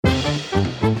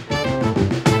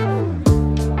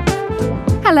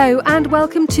Hello and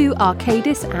welcome to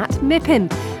Arcadis at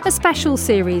MIPIM, a special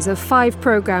series of 5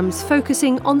 programmes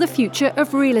focusing on the future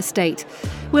of real estate.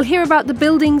 We'll hear about the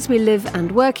buildings we live and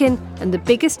work in and the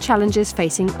biggest challenges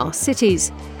facing our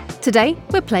cities. Today,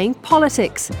 we're playing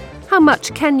politics. How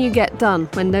much can you get done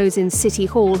when those in City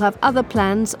Hall have other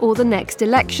plans or the next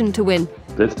election to win?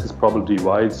 This is probably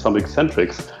why some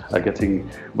eccentrics are getting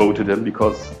voted in,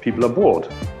 because people are bored.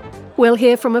 We'll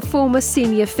hear from a former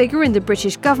senior figure in the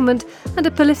British government and a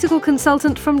political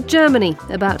consultant from Germany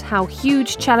about how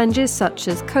huge challenges such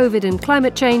as COVID and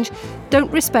climate change don't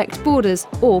respect borders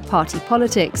or party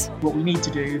politics. What we need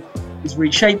to do is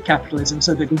reshape capitalism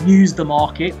so that we use the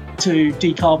market to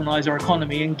decarbonise our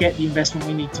economy and get the investment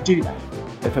we need to do that.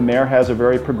 If a mayor has a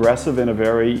very progressive and a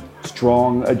very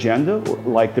strong agenda,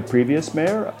 like the previous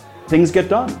mayor, things get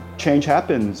done. Change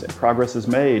happens, progress is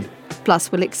made.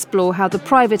 Plus, we'll explore how the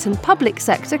private and public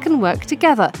sector can work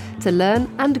together to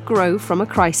learn and grow from a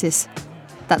crisis.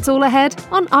 That's all ahead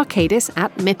on Arcadis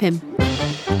at MIPIM.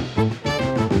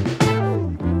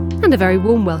 And a very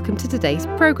warm welcome to today's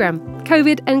programme.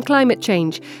 COVID and climate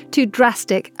change, 2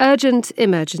 drastic, urgent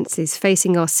emergencies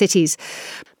facing our cities.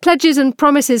 Pledges and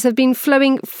promises have been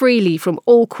flowing freely from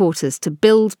all quarters to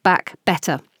build back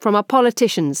better, from our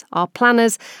politicians, our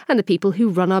planners and the people who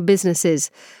run our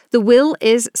businesses. The will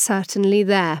is certainly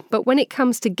there, but when it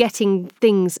comes to getting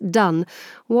things done,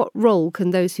 what role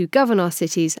can those who govern our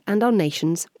cities and our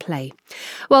nations play?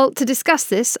 Well, to discuss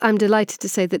this, I'm delighted to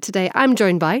say that today I'm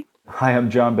joined by... Hi, I'm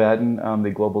John Batten. I'm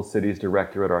the Global Cities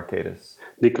Director at Arcadis.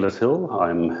 Nicholas Hill,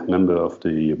 I'm a member of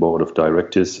the Board of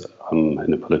Directors. I'm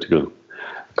in a political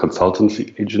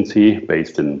consultancy agency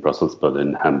based in Brussels,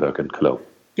 Berlin, Hamburg and Cologne.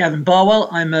 Gavin Barwell,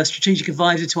 I'm a strategic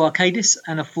advisor to Arcadis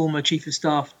and a former Chief of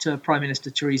Staff to Prime Minister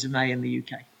Theresa May in the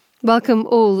UK. Welcome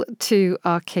all to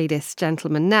Arcadis,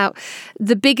 gentlemen. Now,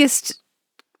 the biggest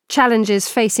challenges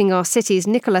facing our cities.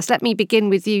 Nicholas, let me begin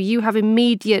with you. You have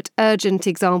immediate, urgent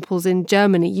examples in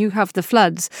Germany. You have the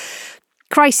floods.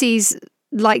 Crises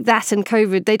like that and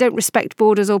COVID, they don't respect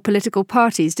borders or political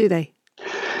parties, do they?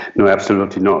 No,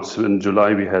 absolutely not. In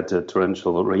July, we had a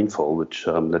torrential rainfall, which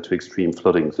led to extreme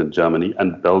floodings in Germany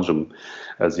and Belgium,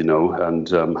 as you know, and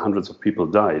hundreds of people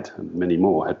died and many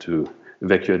more had to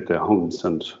evacuate their homes,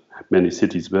 and many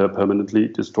cities were permanently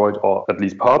destroyed, or at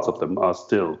least parts of them are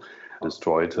still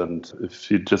destroyed. And if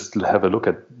you just have a look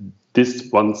at this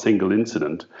one single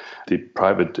incident, the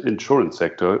private insurance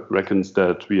sector reckons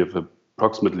that we have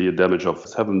approximately a damage of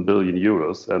 7 billion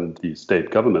euros, and the state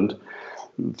government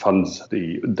funds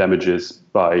the damages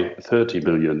by 30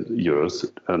 billion euros.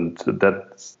 And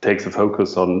that takes a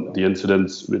focus on the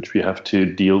incidents which we have to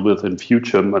deal with in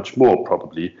future much more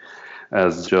probably,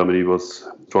 as Germany was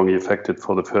strongly affected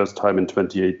for the first time in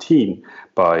 2018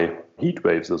 by heat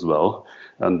waves as well.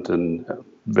 And in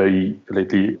very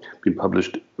lately been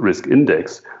published risk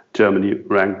index, Germany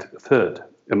ranked 3rd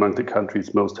among the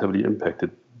countries most heavily impacted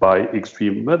by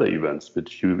extreme weather events,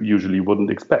 which you usually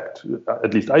wouldn't expect.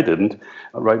 At least I didn't,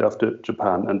 right after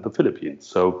Japan and the Philippines.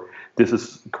 So this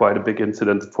is quite a big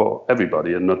incident for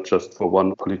everybody and not just for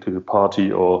one political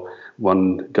party or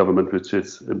one government which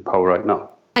is in power right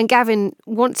now. And Gavin,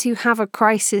 once you have a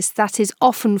crisis, that is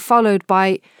often followed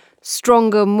by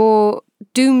stronger, more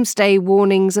doomsday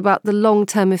warnings about the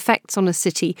long-term effects on a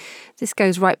city. This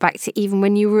goes right back to even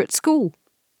when you were at school.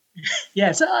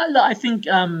 Yeah, so I think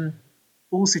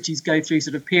all cities go through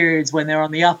sort of periods when they're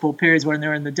on the up or periods when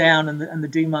they're in the down, and the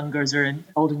doom-mongers are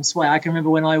holding sway. I can remember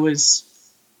when I was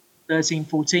 13,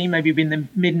 14, maybe in the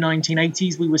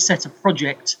mid-1980s, we were set a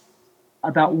project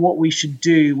about what we should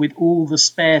do with all the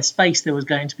spare space there was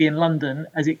going to be in London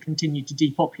as it continued to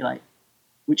depopulate,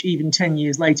 which even 10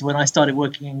 years later, when I started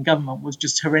working in government, was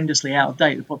just horrendously out of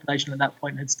date. The population at that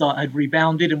point had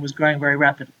rebounded and was growing very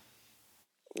rapidly.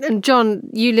 And John,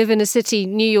 you live in a city,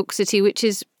 New York City, which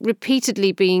is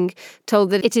repeatedly being told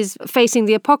that it is facing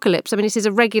the apocalypse. I mean, it is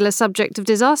a regular subject of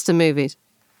disaster movies.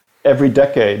 Every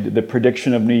decade, the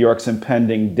prediction of New York's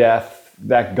impending death,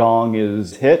 that gong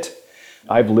is hit.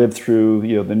 I've lived through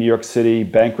the New York City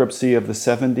bankruptcy of the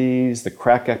 70s, the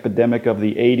crack epidemic of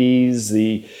the 80s,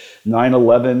 the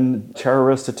 9/11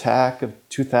 terrorist attack of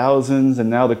 2000s, and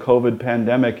now the COVID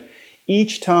pandemic.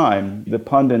 Each time, the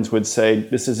pundits would say,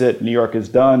 this is it, New York is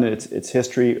done, it's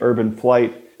history, urban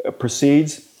flight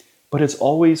proceeds. But it's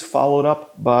always followed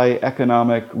up by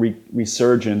economic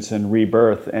resurgence and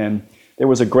rebirth. And there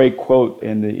was a great quote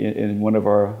in one of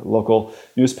our local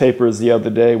newspapers the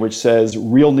other day, which says,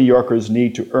 real New Yorkers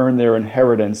need to earn their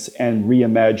inheritance and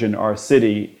reimagine our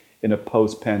city in a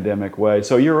post-pandemic way.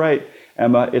 So you're right,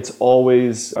 Emma, it's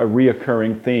always a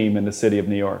reoccurring theme in the city of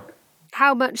New York.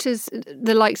 How much has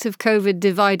the likes of COVID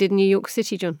divided New York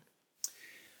City, John?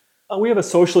 We have a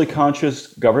socially conscious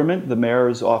government, the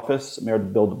mayor's office, Mayor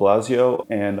Bill de Blasio,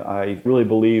 and I really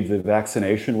believe the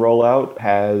vaccination rollout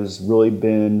has really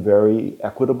been very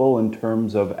equitable in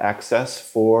terms of access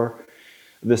for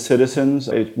the citizens.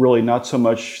 It's really not so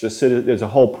much there's a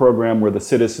whole program where the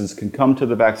citizens can come to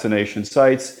the vaccination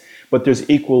sites, but there's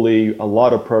equally a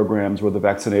lot of programs where the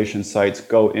vaccination sites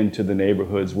go into the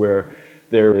neighborhoods where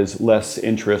there is less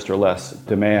interest or less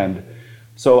demand.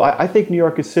 So I think New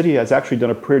York City has actually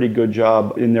done a pretty good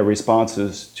job in their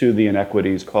responses to the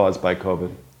inequities caused by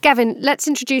COVID. Gavin, let's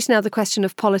introduce now the question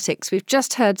of politics. We've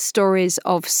just heard stories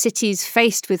of cities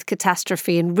faced with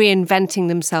catastrophe and reinventing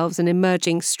themselves and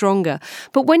emerging stronger.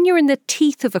 But when you're in the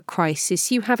teeth of a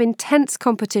crisis, you have intense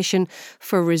competition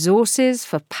for resources,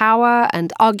 for power,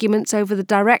 and arguments over the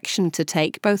direction to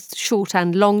take, both short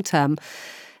and long term.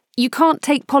 You can't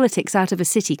take politics out of a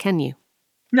city, can you?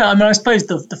 No, I mean, I suppose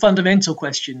the fundamental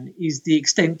question is the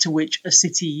extent to which a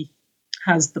city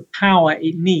has the power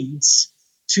it needs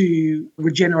to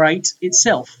regenerate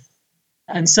itself.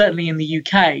 And certainly in the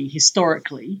UK,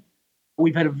 historically,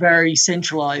 we've had a very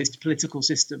centralised political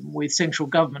system with central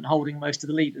government holding most of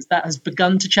the levers. That has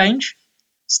begun to change,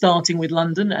 starting with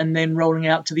London and then rolling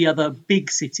out to the other big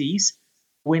cities.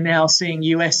 We're now seeing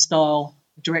US-style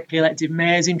directly elected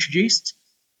mayors introduced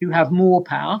who have more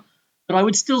power. But I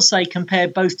would still say,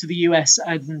 compared both to the US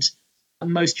and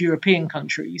most European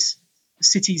countries,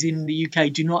 cities in the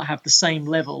UK do not have the same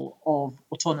level of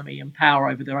autonomy and power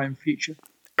over their own future.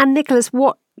 And Nicholas,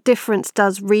 what difference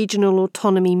does regional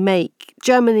autonomy make?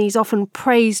 Germany's often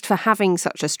praised for having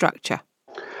such a structure.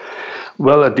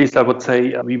 Well, at least I would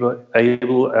say we were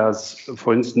able, as,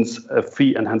 for instance, a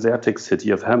free and Hanseatic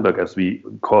city of Hamburg, as we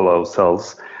call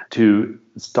ourselves, to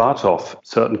start off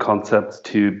certain concepts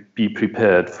to be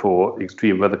prepared for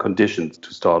extreme weather conditions,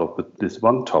 to start off with this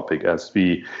one topic, as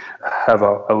we have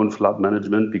our own flood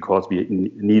management because we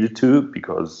needed to,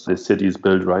 because the city is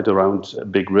built right around a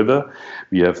big river.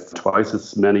 We have twice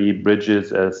as many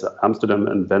bridges as Amsterdam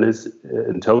and Venice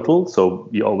in total, so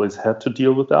we always had to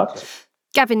deal with that.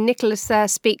 Gavin, Nicholas there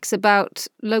speaks about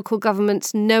local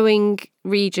governments knowing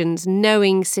regions,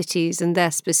 knowing cities and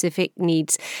their specific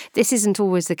needs. This isn't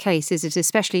always the case, is it?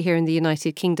 Especially here in the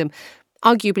United Kingdom.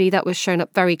 Arguably, that was shown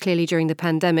up very clearly during the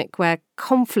pandemic, where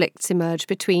conflicts emerged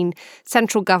between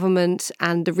central government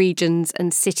and the regions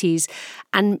and cities.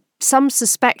 And some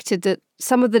suspected that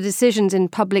some of the decisions in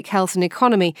public health and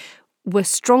economy were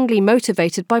strongly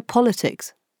motivated by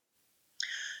politics.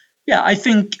 Yeah, I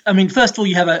think, first of all,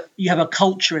 you have a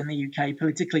culture in the UK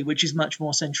politically which is much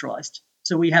more centralised.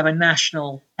 So we have a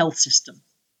national health system.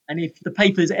 And if the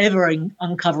papers ever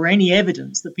uncover any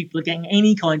evidence that people are getting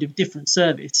any kind of different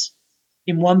service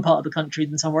in one part of the country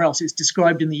than somewhere else, it's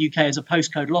described in the UK as a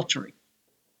postcode lottery.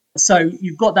 So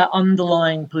you've got that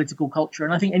underlying political culture.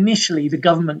 And I think initially the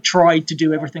government tried to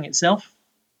do everything itself.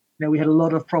 We had a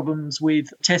lot of problems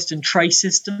with test and trace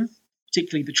system,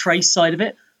 particularly the trace side of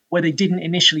it, where they didn't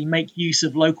initially make use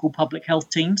of local public health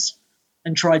teams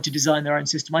and tried to design their own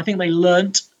system. I think they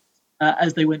learnt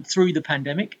as they went through the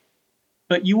pandemic.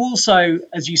 But you also,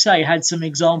 as you say, had some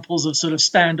examples of sort of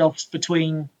standoffs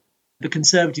between the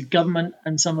Conservative government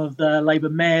and some of the Labour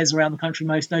mayors around the country,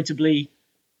 most notably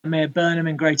Mayor Burnham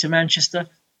in Greater Manchester.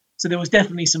 So there was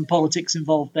definitely some politics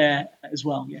involved there as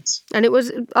well, yes. And it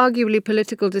was arguably a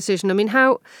political decision.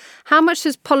 How much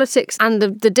does politics and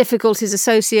the difficulties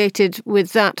associated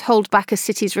with that hold back a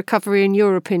city's recovery, in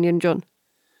your opinion, John?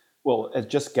 Well, as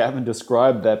just Gavin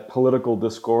described, that political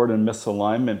discord and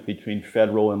misalignment between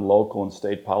federal and local and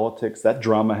state politics, that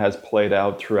drama has played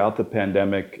out throughout the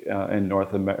pandemic in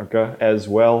North America as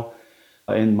well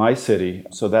in my city.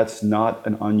 So that's not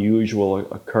an unusual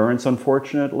occurrence,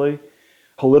 unfortunately.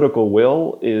 Political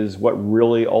will is what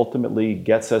really ultimately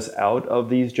gets us out of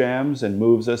these jams and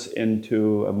moves us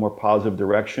into a more positive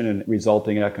direction and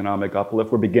resulting economic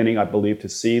uplift. We're beginning, I believe, to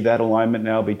see that alignment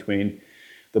now between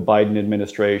the Biden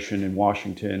administration in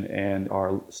Washington and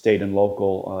our state and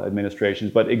local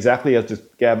administrations. But exactly as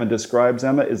Gavin describes,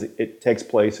 Emma, it takes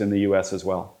place in the US as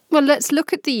well. Well, let's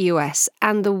look at the US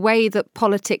and the way that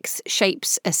politics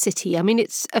shapes a city.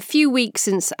 It's a few weeks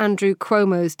since Andrew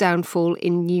Cuomo's downfall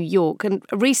in New York. And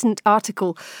a recent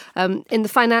article in the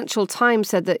Financial Times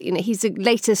said that he's the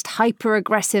latest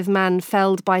hyper-aggressive man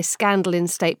felled by scandal in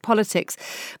state politics.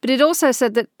 But it also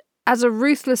said that as a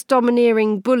ruthless,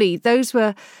 domineering bully, those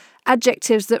were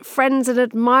adjectives that friends and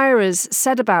admirers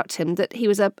said about him, that he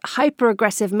was a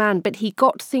hyper-aggressive man, but he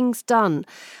got things done.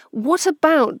 What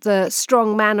about the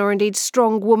strong man or indeed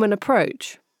strong woman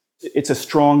approach? It's a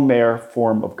strong mayor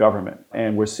form of government,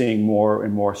 and we're seeing more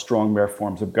and more strong mayor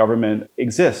forms of government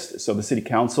exist. So the city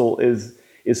council is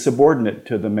subordinate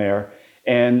to the mayor.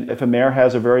 And if a mayor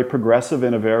has a very progressive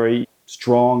and a very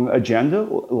strong agenda,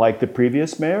 like the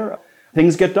previous mayor,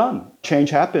 things get done. Change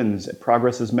happens,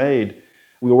 progress is made.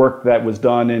 The work that was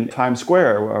done in Times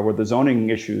Square, where the zoning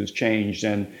issues changed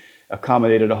and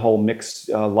accommodated a whole mixed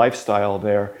lifestyle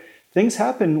there. Things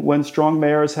happen when strong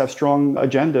mayors have strong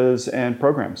agendas and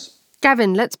programs.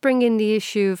 Gavin, let's bring in the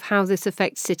issue of how this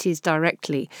affects cities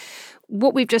directly.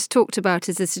 What we've just talked about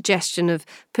is a suggestion of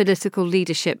political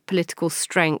leadership, political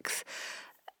strength.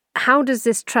 How does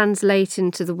this translate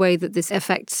into the way that this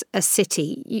affects a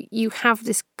city? You have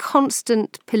this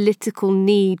constant political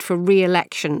need for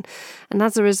re-election, and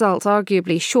as a result,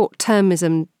 arguably,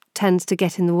 short-termism tends to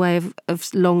get in the way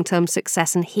of long-term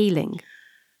success and healing.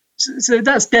 So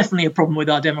that's definitely a problem with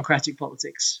our democratic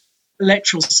politics.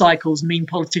 Electoral cycles mean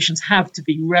politicians have to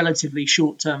be relatively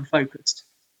short-term focused.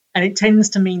 And it tends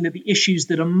to mean that the issues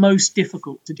that are most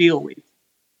difficult to deal with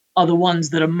are the ones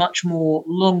that are much more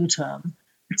long-term,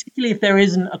 particularly if there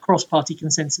isn't a cross-party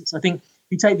consensus. I think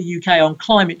if you take the UK on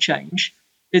climate change,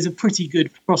 there's a pretty good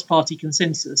cross-party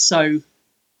consensus. So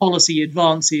policy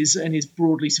advances and is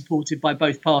broadly supported by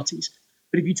both parties.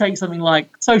 But if you take something like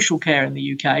social care in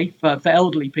the UK for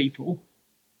elderly people,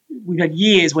 we've had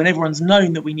years when everyone's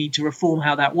known that we need to reform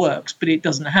how that works, but it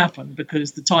doesn't happen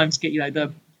because the times get,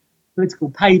 the political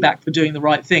payback for doing the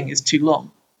right thing is too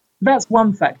long. That's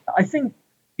one factor. I think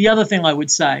the other thing I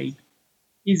would say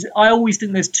is I always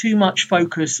think there's too much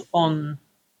focus on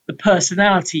the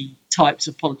personality types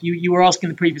of politics. You were asking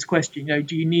the previous question,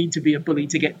 do you need to be a bully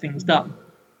to get things done?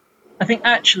 I think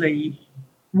actually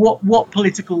what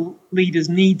political leaders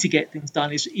need to get things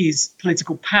done is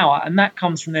political power, and that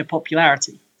comes from their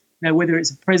popularity. Whether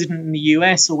it's a president in the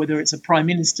US or whether it's a prime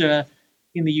minister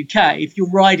in the UK, if you're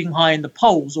riding high in the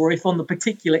polls, or if on the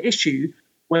particular issue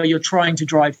where you're trying to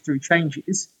drive through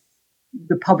changes,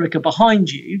 the public are behind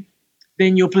you,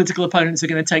 then your political opponents are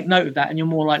going to take note of that and you're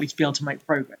more likely to be able to make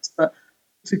progress. But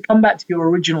to come back to your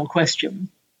original question,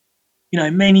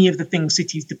 many of the things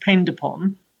cities depend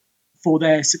upon for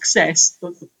their success,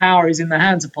 the power is in the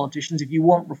hands of politicians. If you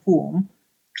want reform,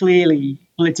 clearly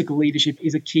political leadership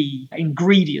is a key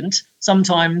ingredient.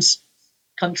 Sometimes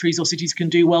countries or cities can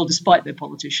do well despite their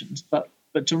politicians, but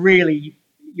to really,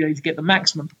 to get the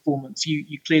maximum performance,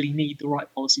 you clearly need the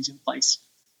right policies in place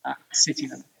at city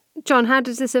level. John, how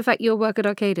does this affect your work at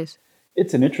Arcadis?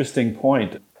 It's an interesting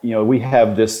point. We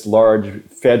have this large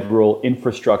federal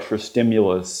infrastructure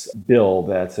stimulus bill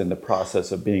that's in the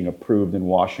process of being approved in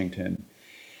Washington.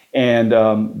 And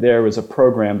there is a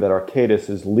program that Arcadis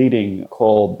is leading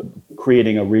called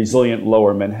Creating a Resilient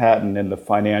Lower Manhattan in the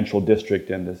Financial District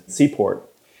and the Seaport.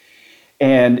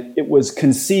 And it was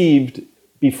conceived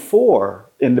before,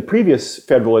 in the previous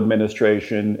federal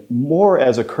administration, more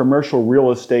as a commercial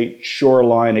real estate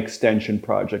shoreline extension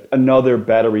project, another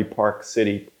Battery Park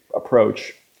City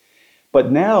approach.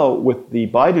 But now, with the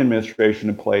Biden administration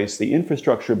in place, the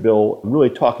infrastructure bill really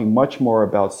talking much more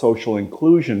about social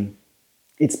inclusion,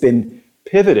 it's been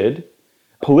pivoted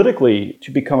politically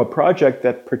to become a project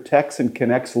that protects and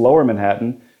connects Lower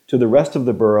Manhattan to the rest of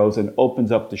the boroughs and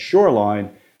opens up the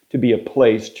shoreline to be a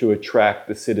place to attract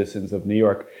the citizens of New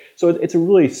York. So it's a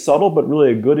really subtle but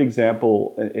really a good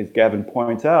example, as Gavin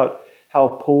points out,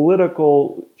 how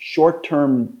political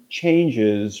short-term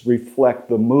changes reflect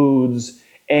the moods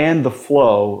and the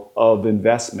flow of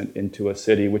investment into a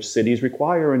city, which cities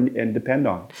require and depend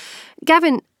on.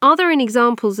 Gavin, are there any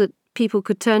examples that people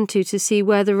could turn to see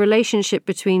where the relationship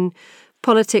between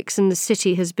politics and the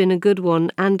city has been a good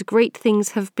one and great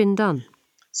things have been done?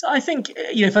 So I think,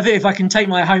 if I can take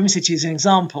my home city as an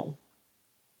example,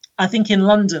 I think in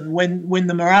London, when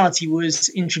the morality was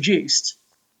introduced,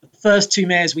 the first two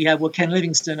mayors we had were Ken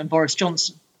Livingstone and Boris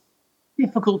Johnson.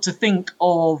 Difficult to think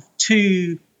of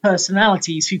two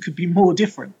personalities who could be more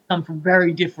different, come from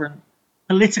very different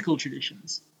political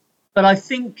traditions. But I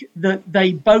think that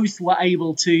they both were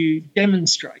able to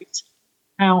demonstrate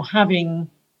how having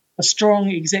a strong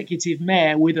executive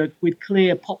mayor with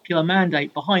clear popular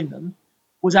mandate behind them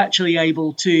was actually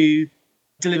able to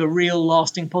deliver real,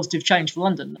 lasting, positive change for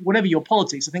London. Whatever your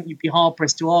politics, I think you'd be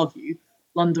hard-pressed to argue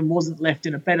London wasn't left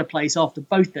in a better place after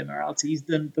both their moralities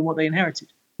than what they inherited.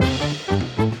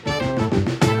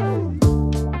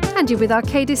 And studio with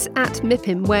Arcadis at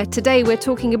MIPIM, where today we're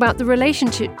talking about the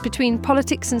relationship between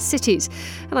politics and cities.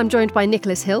 And I'm joined by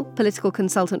Nicholas Hill, political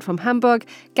consultant from Hamburg,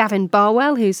 Gavin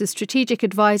Barwell, who's a strategic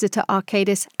advisor to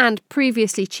Arcadis and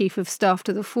previously Chief of Staff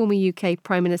to the former UK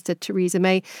Prime Minister Theresa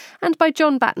May, and by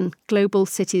John Batten, Global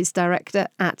Cities Director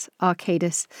at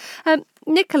Arcadis.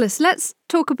 Nicholas, let's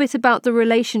talk a bit about the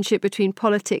relationship between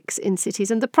politics in cities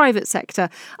and the private sector.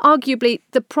 Arguably,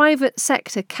 the private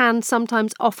sector can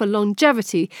sometimes offer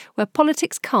longevity where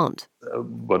politics can't.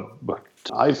 What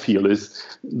I feel is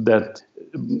that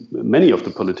many of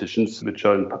the politicians which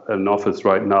are in office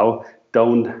right now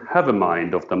don't have a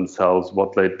mind of themselves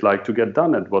what they'd like to get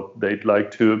done and what they'd like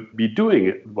to be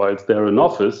doing whilst they're in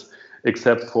office,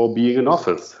 except for being in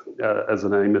office as a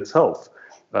name itself.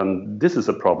 This is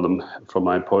a problem from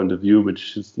my point of view,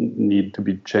 which need to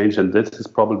be changed. And this is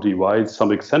probably why some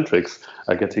eccentrics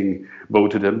are getting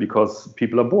voted in, because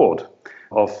people are bored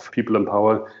of people in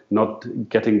power not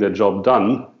getting their job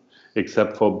done,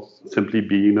 except for simply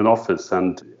being in office.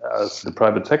 And as the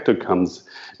private sector comes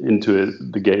into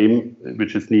the game,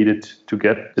 which is needed to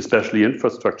get especially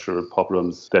infrastructure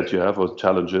problems that you have or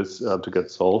challenges to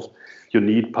get solved, you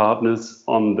need partners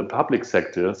on the public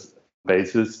sector's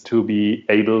basis to be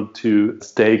able to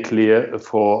stay clear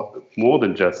for more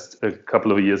than just a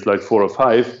couple of years, like 4 or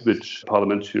 5, which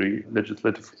parliamentary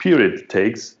legislative period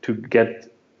takes to get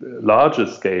larger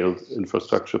scale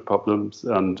infrastructure problems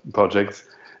and projects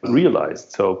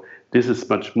realized. So this is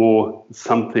much more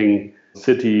something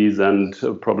cities and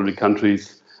probably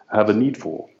countries have a need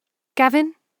for.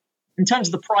 Gavin? In terms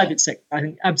of the private sector, I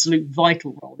think absolute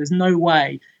vital role. There's no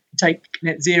way, take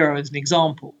net zero as an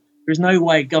example, there's no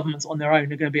way governments on their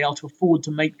own are going to be able to afford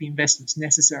to make the investments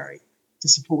necessary to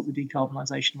support the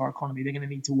decarbonisation of our economy. They're going to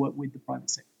need to work with the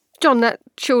private sector. John, that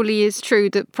surely is true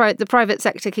that the private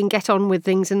sector can get on with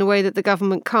things in a way that the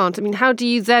government can't. I mean, how do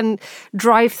you then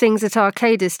drive things at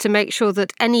Arcadis to make sure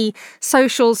that any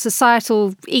social,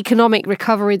 societal, economic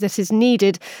recovery that is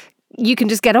needed, you can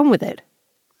just get on with it?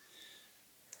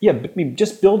 Yeah, but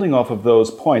just building off of those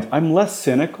points, I'm less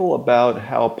cynical about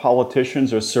how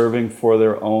politicians are serving for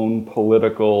their own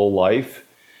political life.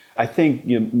 I think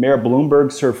Mayor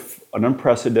Bloomberg served an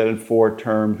unprecedented 4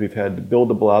 terms. We've had Bill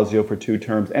de Blasio for 2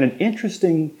 terms, and an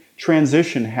interesting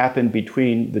transition happened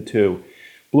between the two.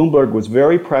 Bloomberg was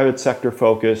very private sector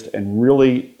focused and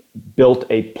really built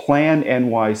a Plan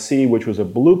NYC, which was a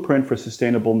blueprint for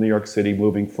sustainable New York City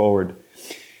moving forward.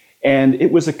 And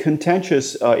it was a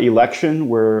contentious election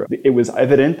where it was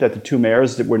evident that the 2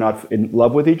 mayors were not in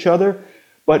love with each other.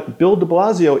 But Bill de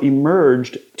Blasio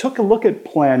emerged, took a look at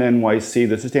Plan NYC,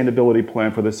 the sustainability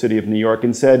plan for the city of New York,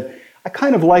 and said, I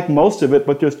kind of like most of it,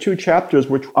 but there's 2 chapters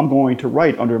which I'm going to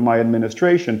write under my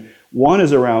administration. One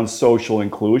is around social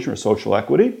inclusion or social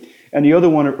equity, and the other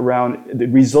one around the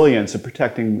resilience of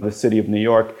protecting the city of New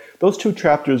York. Those 2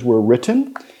 chapters were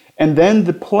written, and then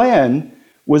the plan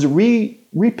was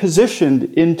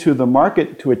repositioned into the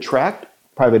market to attract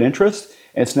private interest.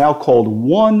 And it's now called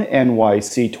One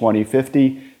NYC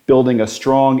 2050, Building a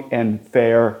Strong and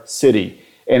Fair City.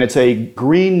 And it's a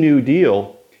Green New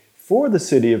Deal for the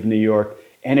city of New York.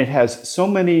 And it has so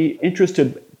many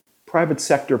interested private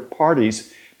sector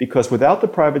parties, because without the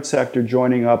private sector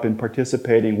joining up and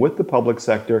participating with the public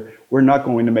sector, we're not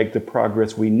going to make the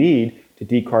progress we need to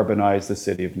decarbonize the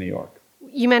city of New York.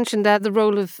 You mentioned there the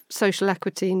role of social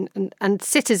equity and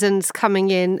citizens coming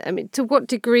in. I mean, to what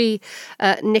degree,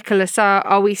 Nicholas,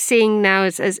 are we seeing now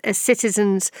as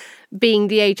citizens being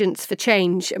the agents for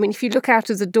change? I mean, if you look out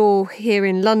of the door here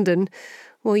in London,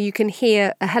 well, you can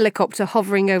hear a helicopter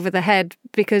hovering over the head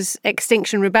because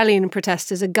Extinction Rebellion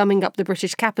protesters are gumming up the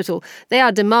British capital. They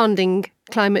are demanding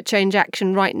climate change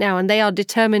action right now, and they are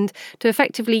determined to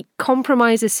effectively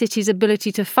compromise a city's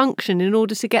ability to function in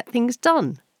order to get things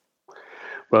done.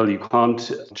 Well, you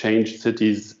can't change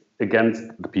cities against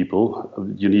the people.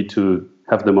 You need to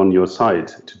have them on your side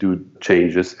to do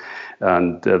changes.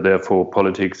 And therefore,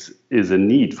 politics is a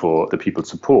need for the people's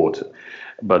support.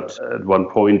 But at one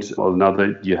point or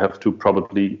another, you have to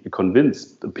probably convince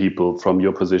the people from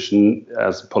your position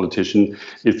as a politician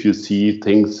if you see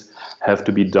things have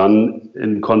to be done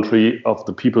in contrary of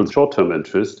the people's short-term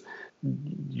interest.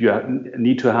 You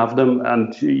need to have them,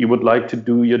 and you would like to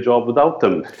do your job without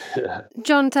them.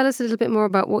 John, tell us a little bit more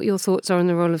about what your thoughts are on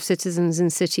the role of citizens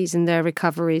in cities and their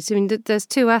recoveries. I mean, there's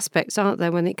 2 aspects, aren't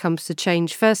there, when it comes to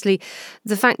change? Firstly,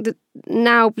 the fact that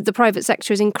now the private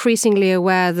sector is increasingly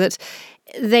aware that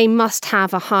they must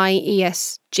have a high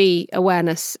ESG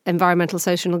awareness, environmental,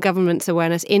 social and governance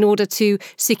awareness, in order to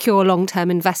secure long-term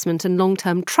investment and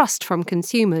long-term trust from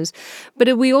consumers.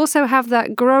 But we also have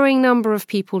that growing number of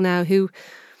people now who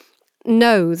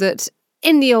know that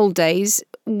in the old days,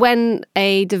 when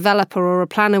a developer or a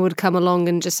planner would come along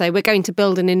and just say, we're going to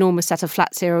build an enormous set of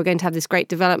flats here, we're going to have this great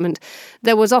development,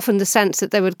 there was often the sense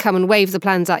that they would come and wave the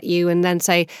plans at you and then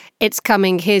say, it's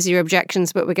coming, here's your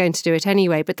objections, but we're going to do it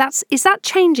anyway. But is that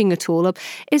changing at all?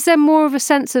 Is there more of a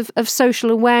sense of social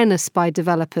awareness by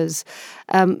developers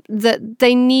that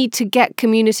they need to get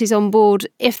communities on board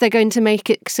if they're going to make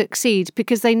it succeed,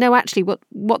 because they know actually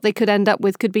what they could end up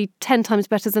with could be 10 times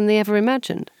better than they ever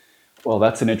imagined? Well,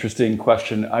 that's an interesting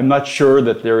question. I'm not sure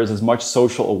that there is as much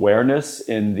social awareness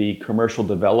in the commercial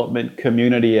development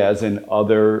community as in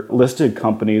other listed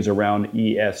companies around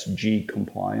ESG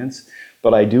compliance.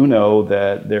 But I do know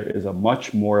that there is a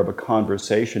much more of a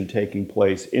conversation taking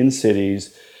place in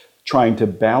cities trying to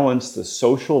balance the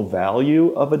social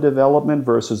value of a development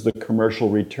versus the commercial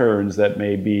returns that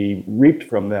may be reaped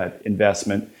from that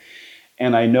investment.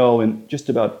 And I know in just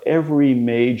about every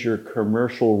major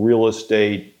commercial real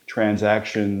estate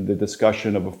transaction, the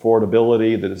discussion of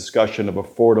affordability, the discussion of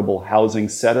affordable housing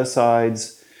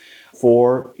set-asides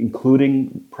for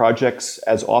including projects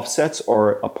as offsets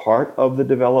or a part of the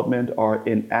development are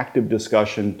in active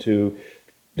discussion to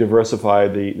diversify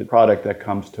the product that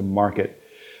comes to market.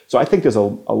 So I think there's a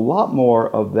lot more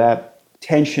of that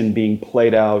tension being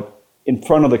played out in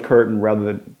front of the curtain rather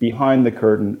than behind the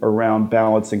curtain around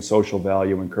balancing social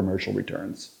value and commercial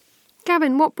returns.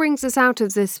 Gavin, what brings us out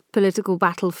of this political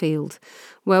battlefield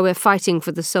where we're fighting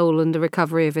for the soul and the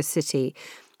recovery of a city?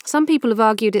 Some people have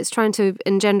argued it's trying to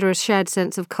engender a shared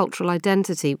sense of cultural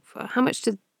identity. How much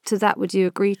to that would you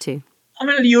agree to? I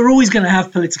mean, you're always going to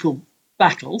have political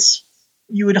battles.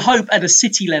 You would hope at a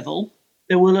city level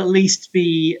there will at least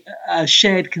be a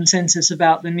shared consensus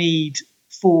about the need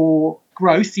for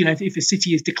growth. You know, if a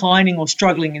city is declining or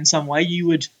struggling in some way, you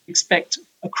would expect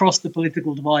across the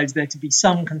political divides there to be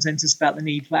some consensus about the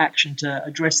need for action to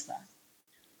address that.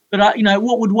 But,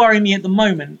 what would worry me at the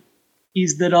moment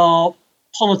is that our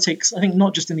politics, I think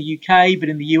not just in the UK, but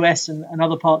in the US and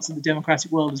other parts of the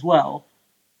democratic world as well,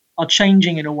 are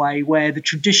changing in a way where the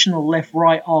traditional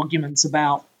left-right arguments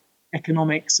about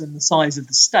economics and the size of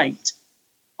the state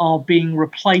are being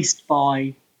replaced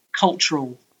by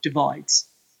cultural divides.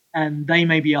 And they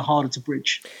maybe are harder to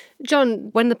bridge.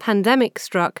 John, when the pandemic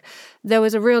struck, there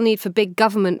was a real need for big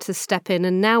government to step in.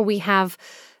 And now we have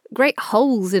great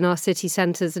holes in our city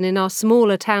centres and in our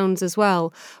smaller towns as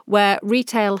well, where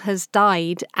retail has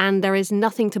died and there is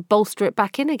nothing to bolster it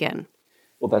back in again.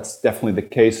 Well, that's definitely the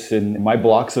case in my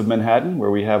blocks of Manhattan,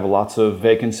 where we have lots of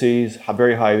vacancies, a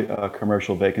very high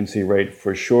commercial vacancy rate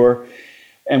for sure.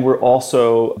 And we're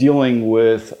also dealing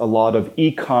with a lot of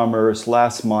e-commerce,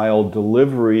 last mile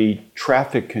delivery,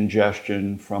 traffic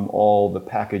congestion from all the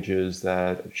packages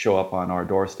that show up on our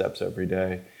doorsteps every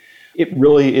day. It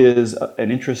really is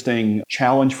an interesting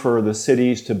challenge for the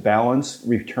cities to balance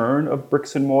return of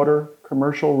bricks and mortar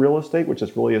commercial real estate, which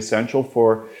is really essential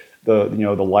for the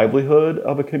livelihood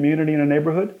of a community and a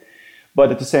neighborhood. But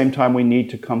at the same time, we need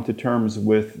to come to terms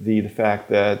with the fact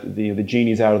that the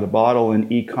genie's out of the bottle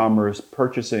and e-commerce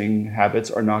purchasing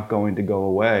habits are not going to go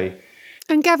away.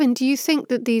 And Gavin, do you think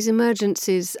that these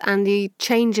emergencies and the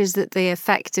changes that they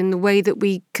affect in the way that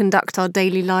we conduct our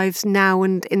daily lives now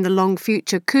and in the long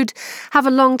future could have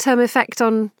a long-term effect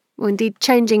on, or indeed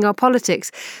changing our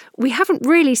politics? We haven't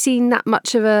really seen that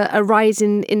much of a rise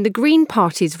in the Green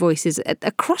Party's voices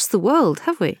across the world,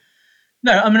 have we?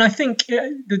 No, I mean, I think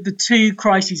the two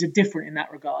crises are different in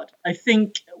that regard. I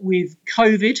think with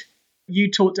COVID, you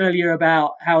talked earlier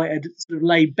about how it had sort of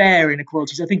laid bare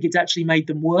inequalities. I think it's actually made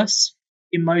them worse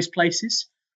in most places.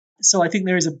 So I think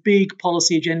there is a big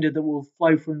policy agenda that will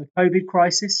flow from the COVID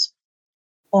crisis.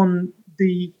 On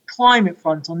the climate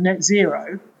front, on net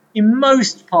zero, in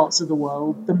most parts of the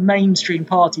world, the mainstream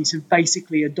parties have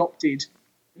basically adopted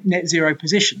net zero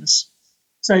positions.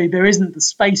 So there isn't the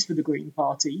space for the Green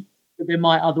Party that there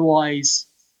might otherwise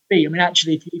be. I mean,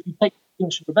 actually, if you take the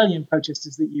Extinction Rebellion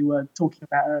protesters that you were talking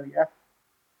about earlier,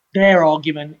 their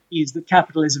argument is that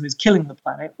capitalism is killing the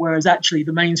planet, whereas actually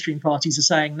the mainstream parties are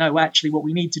saying, no, actually what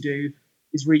we need to do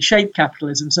is reshape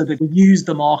capitalism so that we use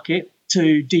the market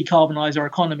to decarbonize our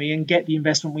economy and get the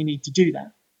investment we need to do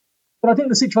that. But I think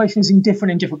the situation is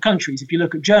different in different countries. If you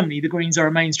look at Germany, the Greens are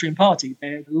a mainstream party.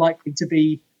 They're likely to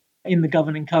be in the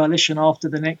governing coalition after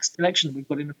the next election we've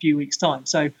got in a few weeks' time.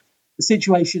 So the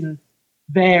situation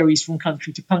varies from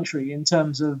country to country in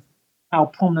terms of how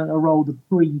prominent a role the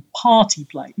Green Party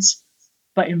plays,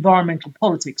 but environmental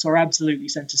politics are absolutely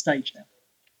centre stage now.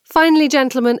 Finally,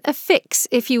 gentlemen, a fix,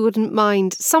 if you wouldn't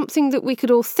mind, something that we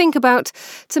could all think about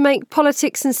to make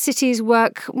politics and cities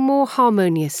work more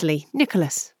harmoniously.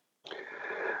 Nicholas?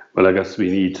 Well, I guess we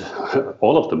need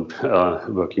all of them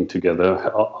working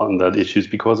together on that issues,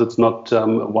 because it's not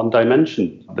one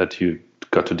dimension that you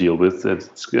got to deal with.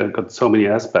 It's got so many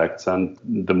aspects, and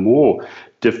the more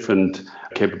different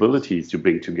capabilities you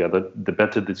bring together, the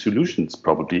better the solutions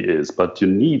probably is. But you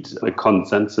need a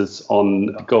consensus on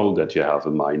the goal that you have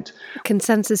in mind.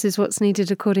 Consensus is what's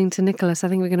needed, according to Nicholas. I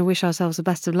think we're going to wish ourselves the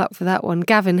best of luck for that one.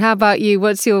 Gavin, how about you?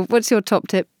 What's your top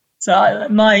tip? So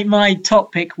my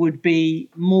top pick would be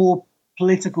more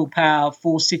political power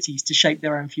for cities to shape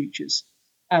their own futures.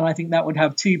 And I think that would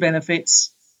have two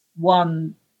benefits.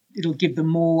 One, it'll give them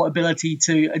more ability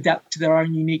to adapt to their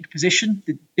own unique position.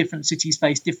 The different cities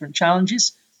face different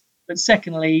challenges. But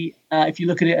secondly, if you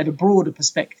look at it at a broader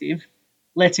perspective,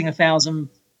 letting 1,000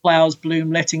 flowers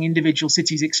bloom, letting individual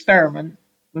cities experiment,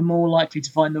 we're more likely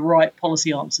to find the right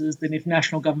policy answers than if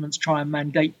national governments try and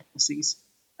mandate policies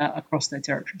across their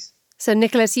territories. So,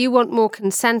 Nicholas, you want more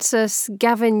consensus.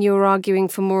 Gavin, you're arguing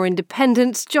for more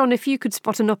independence. John, if you could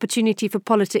spot an opportunity for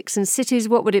politics and cities,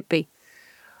 what would it be?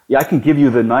 Yeah, I can give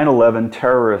you the 9/11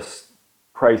 terrorist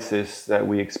crisis that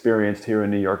we experienced here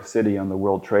in New York City on the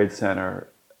World Trade Center.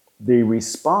 The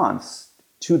response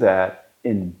to that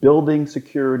in building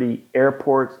security,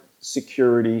 airport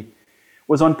security,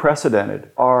 was unprecedented.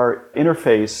 Our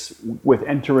interface with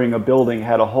entering a building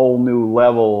had a whole new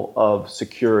level of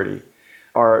security.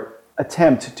 Our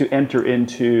attempt to enter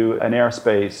into an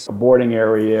airspace, a boarding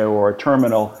area, or a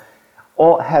terminal,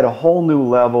 all had a whole new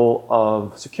level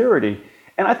of security.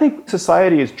 And I think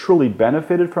society has truly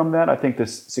benefited from that. I think the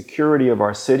security of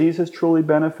our cities has truly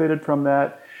benefited from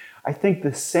that. I think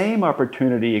the same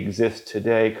opportunity exists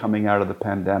today coming out of the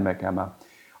pandemic, Emma.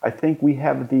 I think we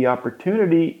have the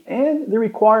opportunity and the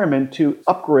requirement to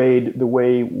upgrade the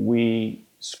way we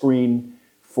screen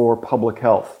for public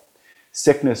health.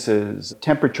 Sicknesses,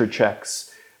 temperature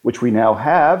checks, which we now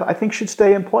have, I think should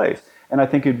stay in place. And I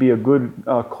think it'd be a good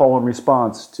call and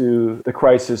response to the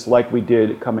crisis like we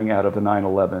did coming out of the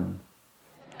 9/11.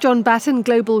 John Batten,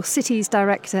 Global Cities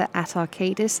Director at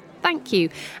Arcadis, thank you.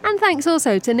 And thanks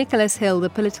also to Nicholas Hill, the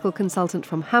political consultant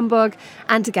from Hamburg,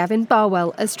 and to Gavin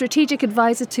Barwell, a strategic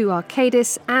advisor to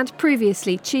Arcadis and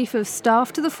previously Chief of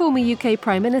Staff to the former UK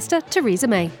Prime Minister Theresa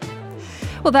May.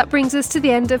 Well, that brings us to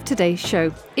the end of today's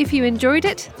show. If you enjoyed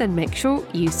it, then make sure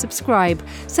you subscribe.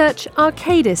 Search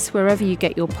Arcadis wherever you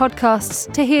get your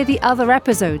podcasts to hear the other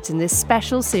episodes in this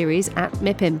special series at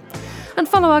MIPIM. And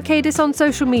follow Arcadis on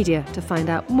social media to find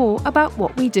out more about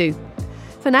what we do.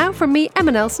 For now, from me,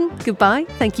 Emma Nelson, goodbye.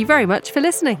 Thank you very much for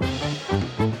listening.